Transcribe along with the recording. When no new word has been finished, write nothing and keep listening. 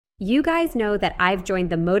You guys know that I've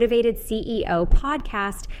joined the Motivated CEO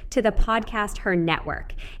podcast to the Podcast Her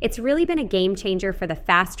Network. It's really been a game changer for the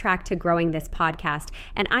fast track to growing this podcast,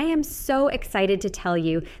 and I am so excited to tell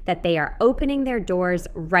you that they are opening their doors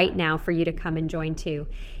right now for you to come and join too.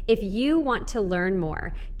 If you want to learn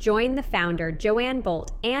more, join the founder, Joanne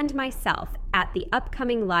Bolt, and myself at the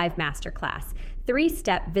upcoming live masterclass,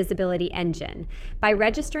 3-Step Visibility Engine, by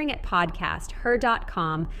registering at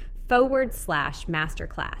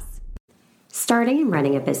podcasther.com/masterclass. Starting and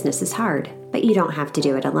running a business is hard, but you don't have to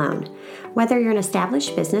do it alone. Whether you're an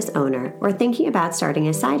established business owner or thinking about starting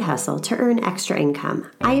a side hustle to earn extra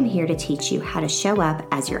income, I am here to teach you how to show up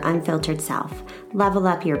as your unfiltered self, level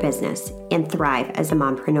up your business, and thrive as a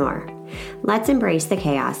mompreneur. Let's embrace the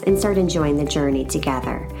chaos and start enjoying the journey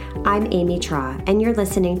together. I'm Amy Traw, and you're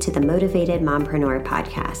listening to the Motivated Mompreneur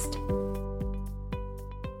podcast.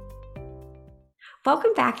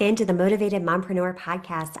 Welcome back into the Motivated Mompreneur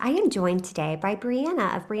podcast. I am joined today by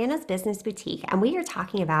Breanna of Breanna's Business Boutique, and we are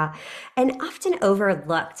talking about an often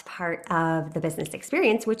overlooked part of the business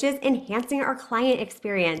experience, which is enhancing our client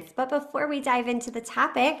experience. But before we dive into the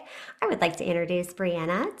topic, I would like to introduce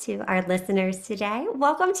Breanna to our listeners today.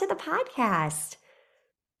 Welcome to the podcast.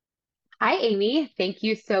 Hi, Amy. Thank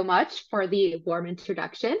you so much for the warm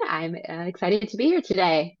introduction. I'm excited to be here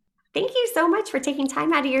today. Thank you so much for taking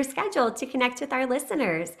time out of your schedule to connect with our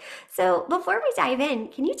listeners. So before we dive in,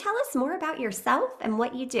 can you tell us more about yourself and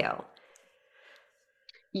what you do?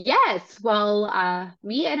 Yes. Well,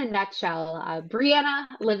 me in a nutshell, Breanna,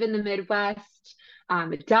 live in the Midwest.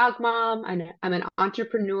 I'm a dog mom. I'm an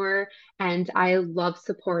entrepreneur, and I love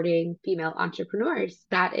supporting female entrepreneurs.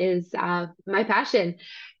 That is my passion.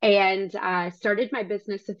 And I started my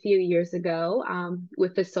business a few years ago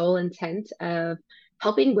with the sole intent of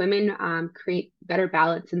helping women create better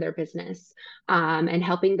balance in their business, and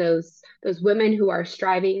helping those women who are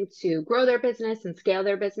striving to grow their business and scale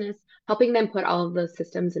their business, helping them put all of those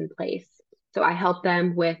systems in place. So I help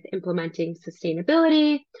them with implementing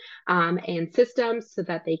sustainability and systems so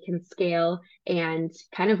that they can scale and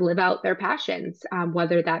kind of live out their passions,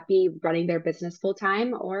 whether that be running their business full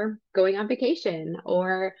time or going on vacation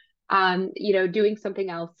or doing something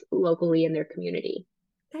else locally in their community.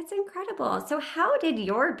 That's incredible. So how did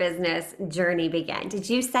your business journey begin? Did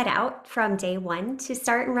you set out from day one to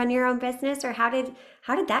start and run your own business, or how did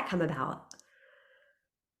that come about?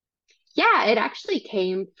 Yeah, it actually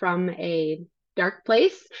came from a dark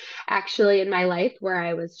place actually in my life where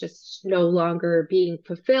I was just no longer being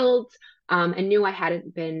fulfilled, and knew I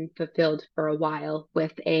hadn't been fulfilled for a while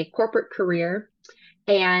with a corporate career.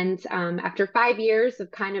 And after 5 years of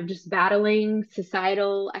kind of just battling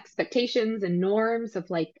societal expectations and norms of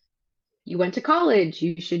like, you went to college,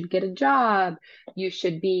 you should get a job, you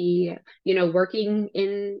should be, working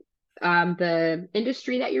in the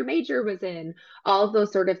industry that your major was in, all of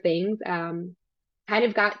those sort of things, kind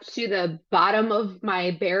of got to the bottom of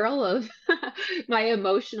my barrel of my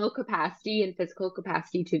emotional capacity and physical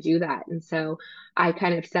capacity to do that. And so I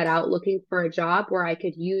kind of set out looking for a job where I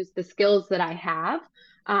could use the skills that I have,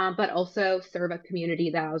 but also serve a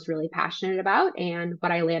community that I was really passionate about. And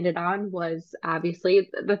what I landed on was obviously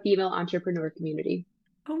the female entrepreneur community.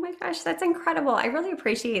 Oh my gosh, that's incredible. I really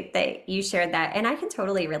appreciate that you shared that. And I can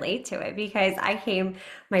totally relate to it because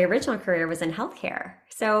my original career was in healthcare.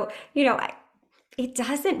 So, it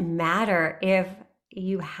doesn't matter if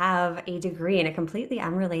you have a degree in a completely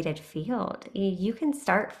unrelated field. You can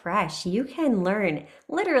start fresh. You can learn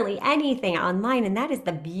literally anything online. And that is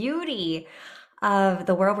the beauty of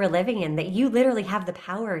the world we're living in, that you literally have the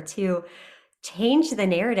power to change the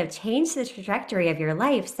narrative, change the trajectory of your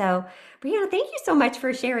life. So, Breanna, thank you so much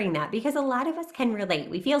for sharing that, because a lot of us can relate.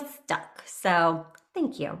 We feel stuck. So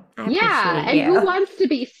thank you. I appreciate you. Who wants to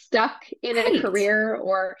be stuck in Right. a career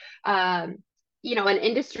or an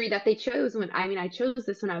industry that they chose I chose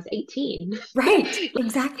this when I was 18. Right,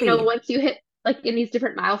 exactly. Once you hit like in these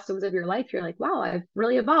different milestones of your life, you're like, wow, I've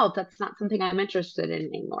really evolved. That's not something I'm interested in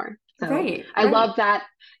anymore. So Right, I love that,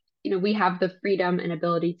 we have the freedom and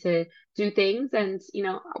ability to do things, and,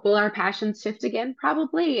 will our passions shift again?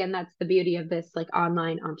 Probably. And that's the beauty of this like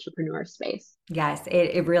online entrepreneur space. Yes,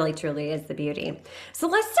 it really truly is the beauty. So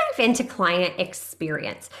let's dive into client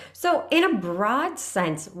experience. So in a broad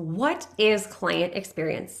sense, what is client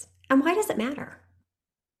experience and why does it matter?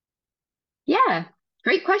 Yeah,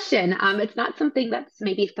 great question. It's not something that's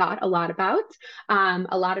maybe thought a lot about. A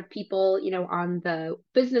lot of people, on the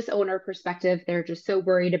business owner perspective, they're just so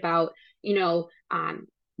worried about,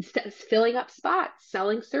 filling up spots,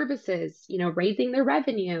 selling services, raising their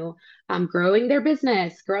revenue, growing their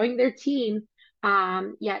business, growing their team.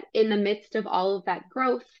 Yet in the midst of all of that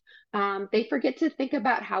growth, they forget to think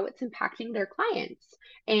about how it's impacting their clients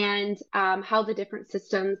and how the different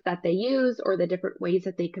systems that they use or the different ways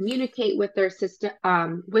that they communicate with their system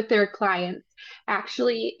with their clients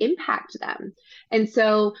actually impact them. And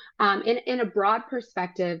so, in a broad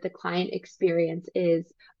perspective, the client experience is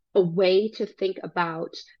a way to think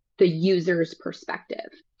about the user's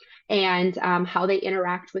perspective and how they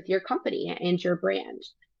interact with your company and your brand.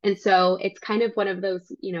 And so it's kind of one of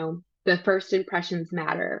those, the first impressions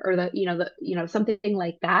matter, or something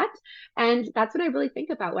like that. And that's what I really think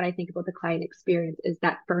about when I think about the client experience, is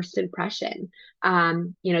that first impression.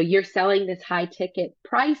 You're selling this high ticket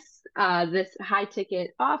price, this high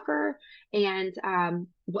ticket offer, and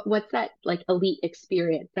what's that like elite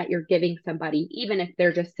experience that you're giving somebody, even if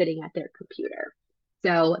they're just sitting at their computer.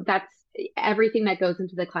 So that's everything that goes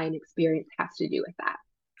into the client experience has to do with that.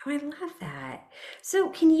 Oh, I love that. So,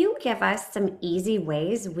 can you give us some easy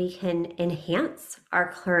ways we can enhance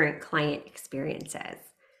our current client experiences?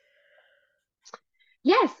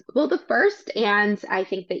 Yes. Well, the first and I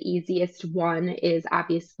think the easiest one is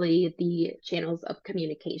obviously the channels of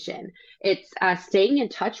communication. It's staying in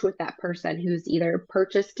touch with that person who's either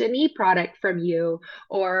purchased an e-product from you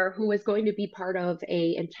or who is going to be part of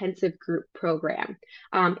a intensive group program.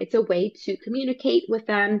 It's a way to communicate with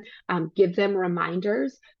them, give them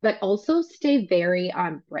reminders, but also stay very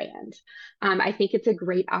on brand. I think it's a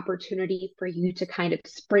great opportunity for you to kind of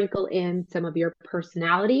sprinkle in some of your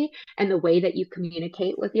personality and the way that you communicate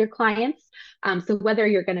with your clients. So whether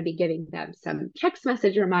you're going to be giving them some text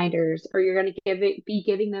message reminders or you're going to be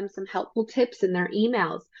giving them some helpful tips in their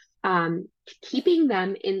emails, keeping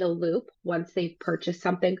them in the loop once they've purchased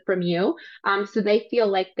something from you, so they feel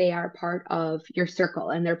like they are part of your circle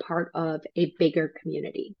and they're part of a bigger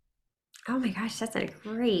community. Oh my gosh, that's a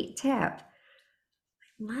great tip.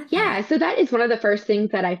 Love that. Yeah, so that is one of the first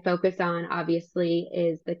things that I focus on, obviously,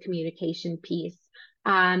 is the communication piece.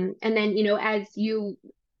 And then, as you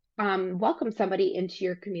welcome somebody into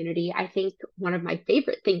your community, I think one of my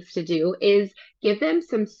favorite things to do is give them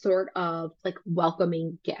some sort of like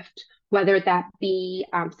welcoming gift, whether that be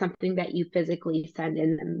something that you physically send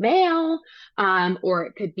in the mail, or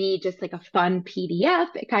it could be just like a fun PDF,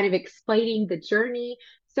 kind of explaining the journey,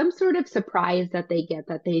 some sort of surprise that they get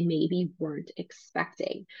that they maybe weren't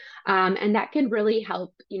expecting. And that can really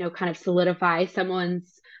help, kind of solidify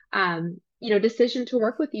someone's decision to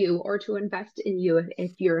work with you or to invest in you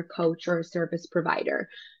if you're a coach or a service provider.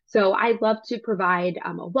 So I love to provide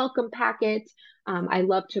a welcome packet. I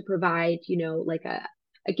love to provide, like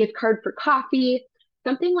a gift card for coffee,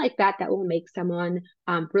 something like that that will make someone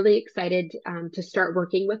really excited to start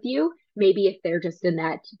working with you. Maybe if they're just in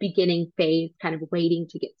that beginning phase, kind of waiting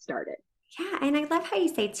to get started. Yeah, and I love how you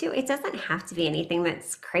say too, it doesn't have to be anything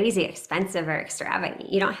that's crazy expensive or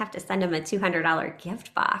extravagant. You don't have to send them a $200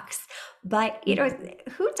 gift box. But,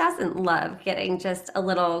 who doesn't love getting just a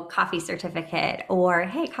little coffee certificate or,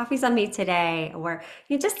 hey, coffee's on me today, or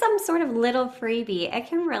just some sort of little freebie? It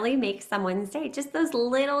can really make someone's day. Just those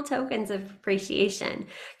little tokens of appreciation.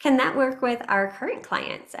 Can that work with our current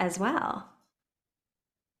clients as well?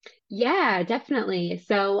 Yeah, definitely.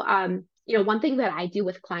 So, one thing that I do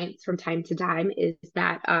with clients from time to time is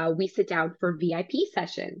that we sit down for VIP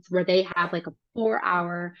sessions where they have like a 4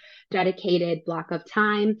 hour dedicated block of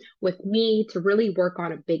time with me to really work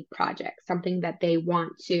on a big project, something that they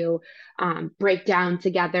want to break down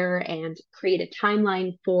together and create a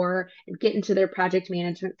timeline for and get into their project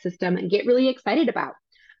management system and get really excited about.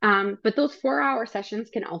 But those 4 hour sessions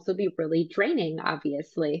can also be really draining,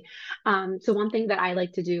 obviously. So one thing that I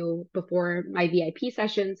like to do before my VIP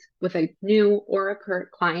sessions with a new or a current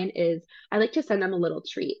client is I like to send them a little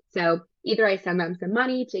treat. So either I send them some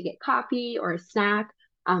money to get coffee or a snack.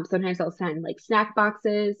 Sometimes I'll send like snack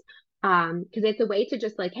boxes, because it's a way to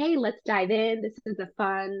just like, hey, let's dive in. This is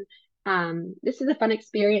a fun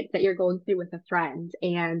experience that you're going through with a friend,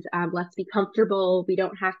 and let's be comfortable. We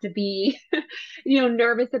don't have to be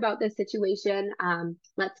nervous about this situation.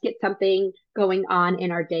 Let's get something going on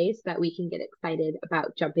in our day so that we can get excited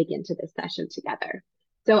about jumping into this session together.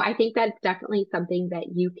 So I think that's definitely something that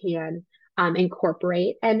you can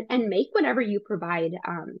incorporate and make whatever you provide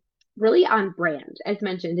really on brand. As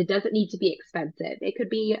mentioned, it doesn't need to be expensive. It could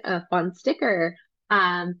be a fun sticker.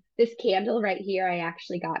 This candle right here, I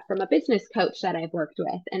actually got from a business coach that I've worked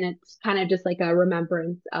with, and it's kind of just like a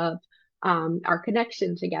remembrance of our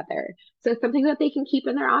connection together. So it's something that they can keep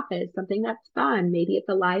in their office, something that's fun. Maybe it's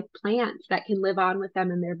a live plant that can live on with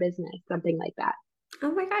them in their business, something like that.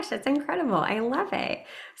 Oh my gosh, that's incredible. I love it.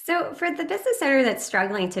 So, for the business owner that's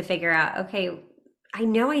struggling to figure out, okay, I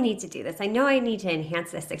know I need to do this, I know I need to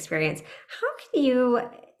enhance this experience, how can you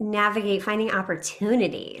navigate finding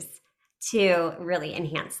opportunities to really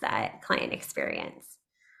enhance that client experience.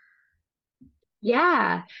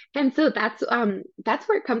 Yeah. And so that's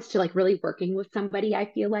where it comes to like really working with somebody,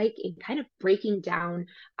 I feel like, and kind of breaking down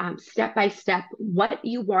step by step what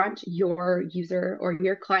you want your user or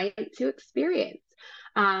your client to experience.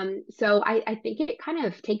 So I think it kind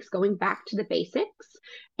of takes going back to the basics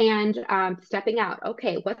and stepping out.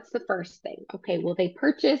 Okay, what's the first thing? Okay, will they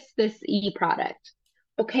purchase this e-product?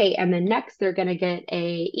 Okay, and then next they're going to get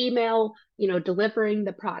a email, delivering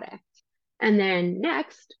the product. And then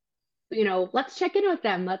next, let's check in with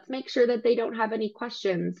them. Let's make sure that they don't have any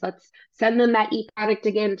questions. Let's send them that e-product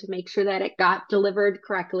again to make sure that it got delivered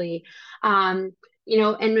correctly. And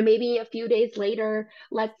maybe a few days later,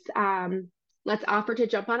 let's offer to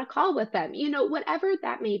jump on a call with them. Whatever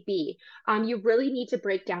that may be. You really need to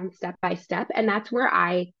break down step by step, and that's where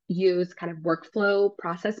I use kind of workflow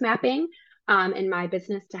process mapping in my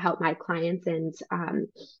business to help my clients. And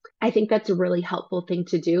I think that's a really helpful thing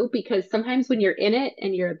to do because sometimes when you're in it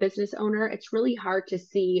and you're a business owner, it's really hard to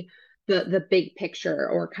see the big picture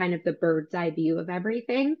or kind of the bird's eye view of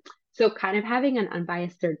everything. So kind of having an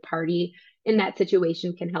unbiased third party in that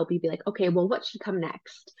situation can help you be like, okay, well, what should come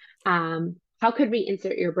next? How could we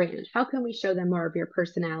insert your brand? How can we show them more of your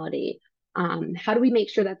personality? How do we make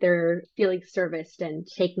sure that they're feeling serviced and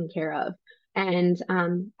taken care of? And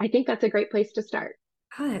I think that's a great place to start.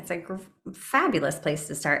 Oh, that's a fabulous place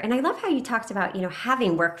to start. And I love how you talked about,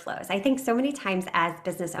 having workflows. I think so many times as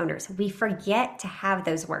business owners, we forget to have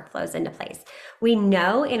those workflows into place. We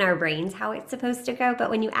know in our brains how it's supposed to go, but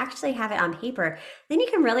when you actually have it on paper, then you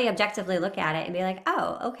can really objectively look at it and be like,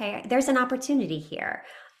 oh, okay, there's an opportunity here.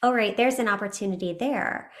 Oh, right, there's an opportunity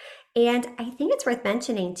there. And I think it's worth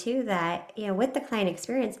mentioning too that, with the client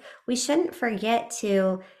experience, we shouldn't forget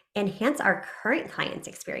to enhance our current clients'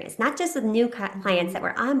 experience, not just with new clients that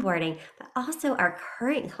we're onboarding, but also our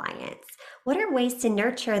current clients. What are ways to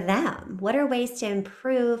nurture them? What are ways to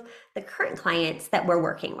improve the current clients that we're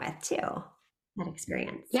working with too? That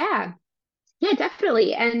experience. Yeah. Yeah,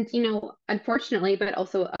 definitely. And, unfortunately, but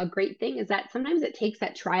also a great thing is that sometimes it takes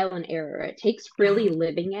that trial and error. It takes Yeah. really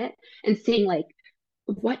living it and seeing like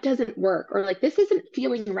what doesn't work or like this isn't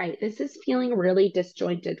feeling right. This is feeling really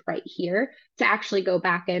disjointed right here to actually go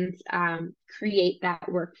back and create that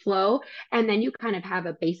workflow. And then you kind of have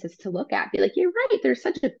a basis to look at. Be like, you're right. There's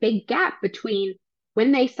such a big gap between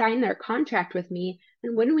when they sign their contract with me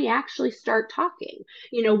and when we actually start talking.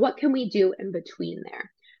 What can we do in between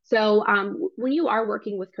there? So when you are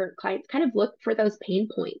working with current clients, kind of look for those pain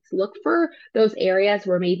points. Look for those areas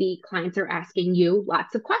where maybe clients are asking you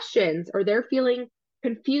lots of questions or they're feeling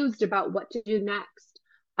confused about what to do next.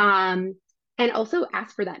 And also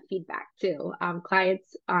ask for that feedback too.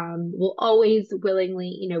 Clients will always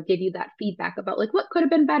willingly, give you that feedback about like what could have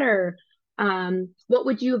been better. What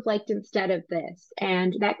would you have liked instead of this?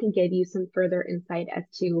 And that can give you some further insight as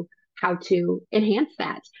to how to enhance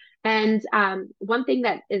that. And one thing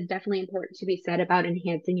that is definitely important to be said about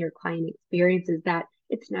enhancing your client experience is that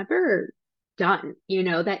it's never done,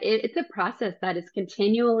 that it's a process that is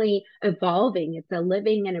continually evolving. It's a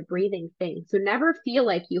living and a breathing thing. So never feel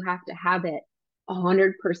like you have to have it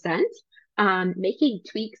 100%. Making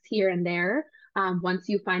tweaks here and there once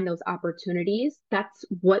you find those opportunities, that's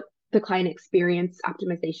what the client experience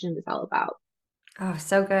optimization is all about. Oh,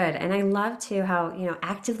 so good. And I love too how,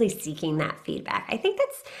 actively seeking that feedback. I think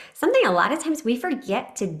that's something a lot of times we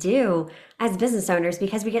forget to do as business owners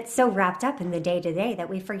because we get so wrapped up in the day to day that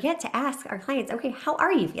we forget to ask our clients, okay, how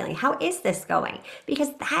are you feeling? How is this going?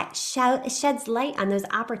 Because that sheds light on those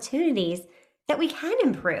opportunities that we can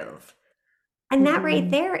improve. And that right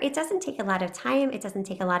Mhm. there, it doesn't take a lot of time. It doesn't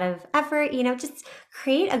take a lot of effort. Just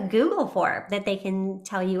create a Google form that they can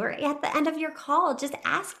tell you, or at the end of your call, just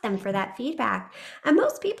ask them for that feedback. And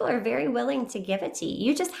most people are very willing to give it to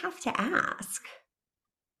you. You just have to ask.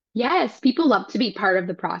 Yes, people love to be part of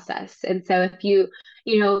the process. And so if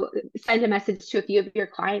send a message to a few of your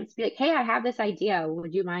clients, be like, hey, I have this idea.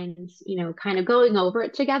 Would you mind, kind of going over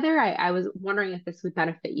it together? I was wondering if this would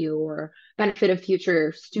benefit you or benefit a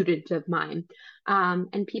future student of mine.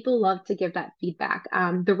 And people love to give that feedback.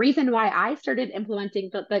 The reason why I started implementing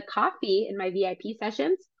the coffee in my VIP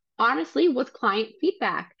sessions honestly was client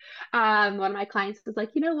feedback. One of my clients was like,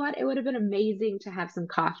 you know what, it would have been amazing to have some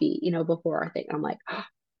coffee, before our thing. I'm like,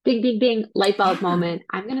 ding, ding, ding, light bulb Yeah. moment.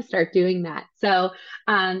 I'm going to start doing that. So,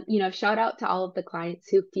 shout out to all of the clients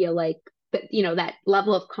who feel like that, that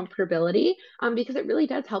level of comfortability, because it really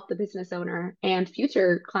does help the business owner and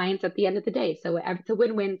future clients at the end of the day. So it's a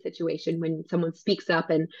win-win situation when someone speaks up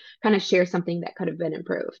and kind of shares something that could have been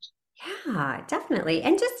improved. Yeah, definitely.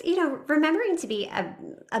 And just, remembering to be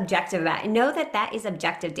objective about it. Know that that is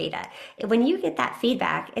objective data. When you get that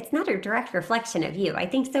feedback, it's not a direct reflection of you. I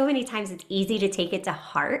think so many times it's easy to take it to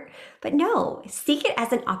heart, but no, seek it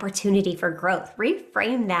as an opportunity for growth.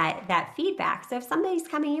 Reframe that feedback. So if somebody's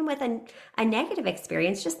coming in with a negative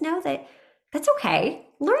experience, just know that that's okay.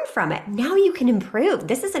 Learn from it. Now you can improve.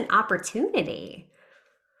 This is an opportunity.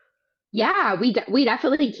 Yeah, we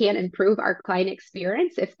definitely can improve our client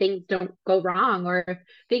experience if things don't go wrong or if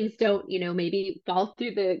things don't, maybe fall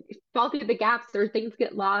through the gaps or things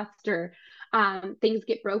get lost or things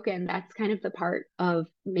get broken. That's kind of the part of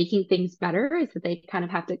making things better is that they kind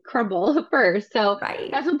of have to crumble first. So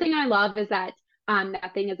Right. that's one thing I love is that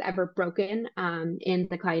nothing is ever broken in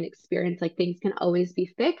the client experience. Like things can always be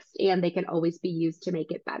fixed and they can always be used to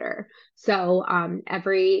make it better. So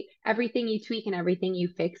everything you tweak and everything you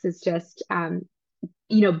fix is just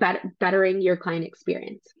bettering your client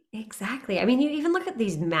experience. Exactly. I mean, you even look at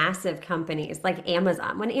these massive companies like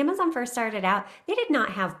Amazon. When Amazon first started out, they did not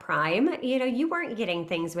have Prime. You weren't getting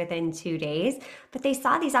things within 2 days, but they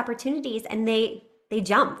saw these opportunities and they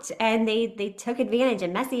jumped and they took advantage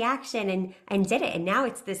and messy action and did it. And now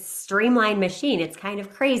it's this streamlined machine. It's kind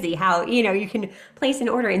of crazy how, you can place an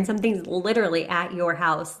order and something's literally at your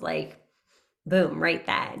house, like boom, right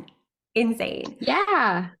then. Insane.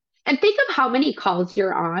 Yeah. And think of how many calls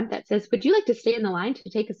you're on that says, "Would you like to stay in the line to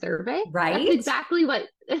take a survey?" Right? That's exactly what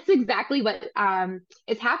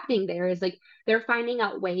is happening there is like they're finding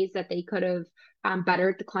out ways that they could have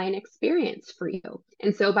bettered the client experience for you.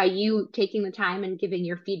 And so by you taking the time and giving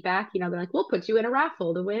your feedback, they're like, "We'll put you in a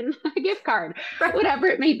raffle to win a gift card," Right. whatever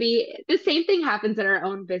it may be. The same thing happens in our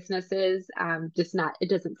own businesses. Just not,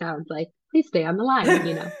 it doesn't sound like, "Please stay on the line."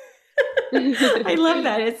 I love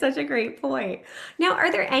that. It's such a great point. Now,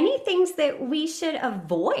 are there any things that we should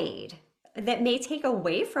avoid that may take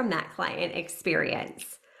away from that client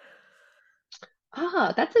experience?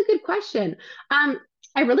 Oh, that's a good question.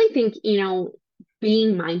 I really think,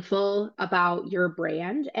 being mindful about your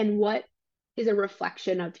brand and what is a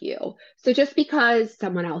reflection of you. So just because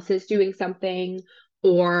someone else is doing something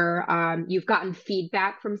or you've gotten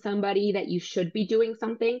feedback from somebody that you should be doing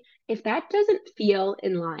something, if that doesn't feel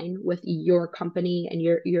in line with your company and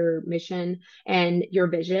your mission and your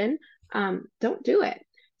vision, don't do it.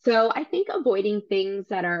 So I think avoiding things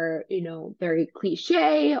that are, very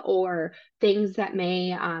cliche or things that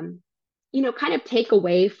may kind of take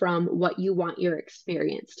away from what you want your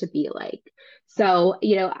experience to be like. So,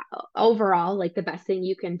 overall, like the best thing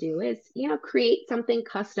you can do is, create something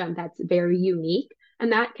custom that's very unique.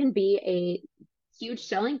 And that can be a huge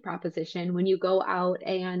selling proposition when you go out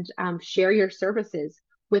and share your services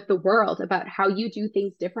with the world about how you do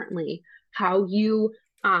things differently, how you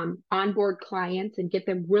onboard clients and get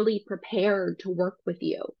them really prepared to work with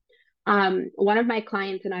you. One of my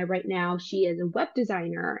clients and I right now, she is a web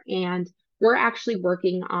designer, and we're actually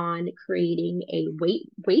working on creating a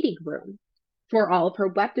waiting room for all of her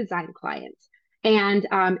web design clients. And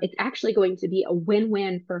it's actually going to be a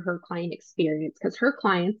win-win for her client experience because her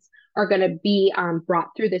clients are going to be brought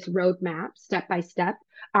through this roadmap step by step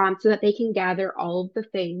so that they can gather all of the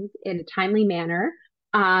things in a timely manner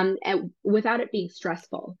and without it being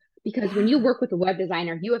stressful. Because when you Yeah. work with a web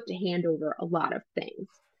designer, you have to hand over a lot of things.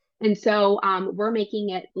 And so we're making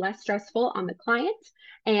it less stressful on the client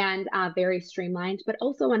and very streamlined, but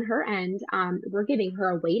also on her end, we're giving her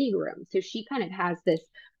a waiting room. So she kind of has this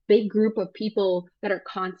big group of people that are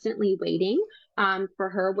constantly waiting for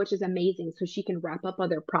her, which is amazing. So she can wrap up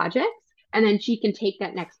other projects and then she can take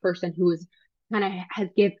that next person who is kind of has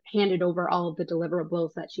handed over all of the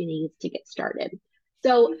deliverables that she needs to get started.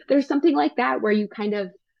 So there's something like that where you kind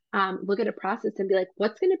of look at a process and be like,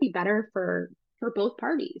 what's going to be better for both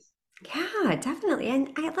parties? Yeah, definitely. And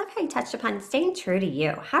I love how you touched upon staying true to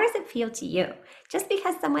you. How does it feel to you? Just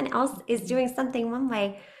because someone else is doing something one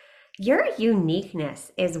way, your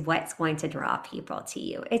uniqueness is what's going to draw people to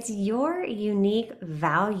you. It's your unique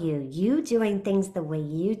value, you doing things the way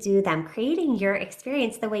you do them, creating your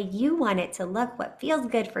experience the way you want it to look, what feels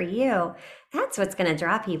good for you. That's what's going to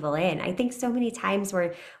draw people in. I think so many times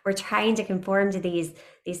we're trying to conform to these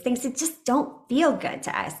things that just don't feel good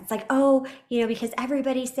to us. It's like, oh, because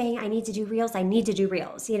everybody's saying I need to do reels, I need to do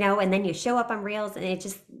reels, and then you show up on reels and it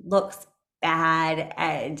just looks bad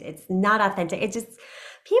and it's not authentic. It just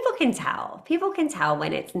people can tell. People can tell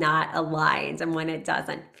when it's not aligned and when it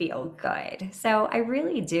doesn't feel good. So I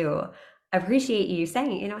really do appreciate you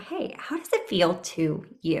saying, hey, how does it feel to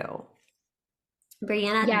you?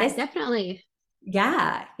 Brianna, Yeah, this definitely.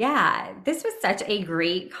 yeah, yeah. This was such a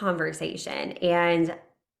great conversation. And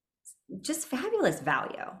just fabulous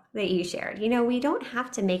value that you shared. You know, we don't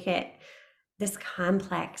have to make it this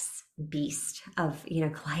complex beast of,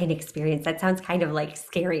 client experience. That sounds kind of like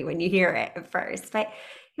scary when you hear it at first, but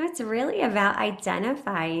it's really about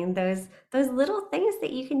identifying those little things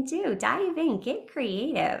that you can do. Dive in, get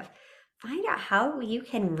creative, find out how you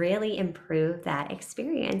can really improve that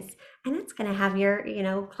experience. And that's going to have your,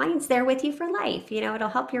 clients there with you for life. It'll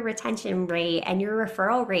help your retention rate and your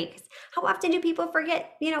referral rate. 'Cause how often do people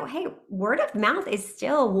forget, hey, word of mouth is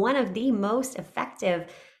still one of the most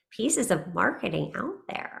effective pieces of marketing out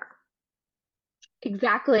there.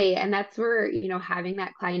 Exactly. And that's where, having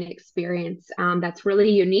that client experience that's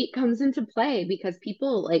really unique comes into play, because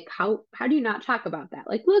people like, how do you not talk about that?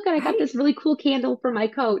 Like, look, I got Right. this really cool candle for my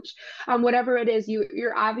coach. Whatever it is,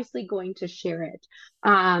 you're obviously going to share it.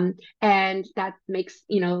 And that makes,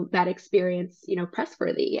 that experience,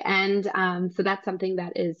 pressworthy. And so that's something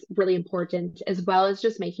that is really important, as well as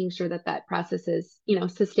just making sure that that process is,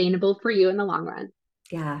 sustainable for you in the long run.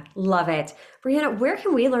 Yeah, love it. Breanna, where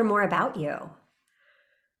can we learn more about you?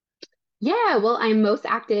 Yeah, well, I'm most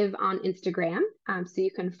active on Instagram, so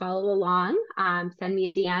you can follow along. Send me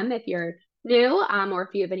a DM if you're new, or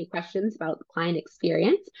if you have any questions about the client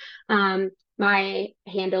experience. My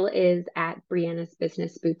handle is at Breanna's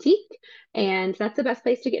Business Boutique, and that's the best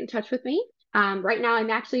place to get in touch with me. Right now,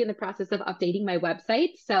 I'm actually in the process of updating my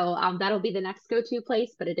website, so that'll be the next go-to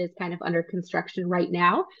place, but it is kind of under construction right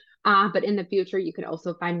now. But in the future, you can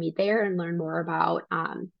also find me there and learn more about,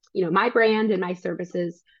 my brand and my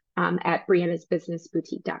services at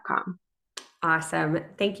briannasbusinessboutique.com. Awesome.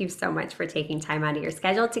 Thank you so much for taking time out of your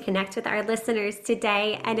schedule to connect with our listeners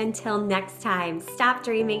today. And until next time, stop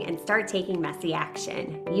dreaming and start taking messy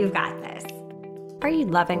action. You've got this. Are you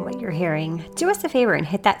loving what you're hearing? Do us a favor and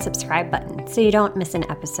hit that subscribe button so you don't miss an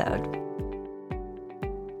episode.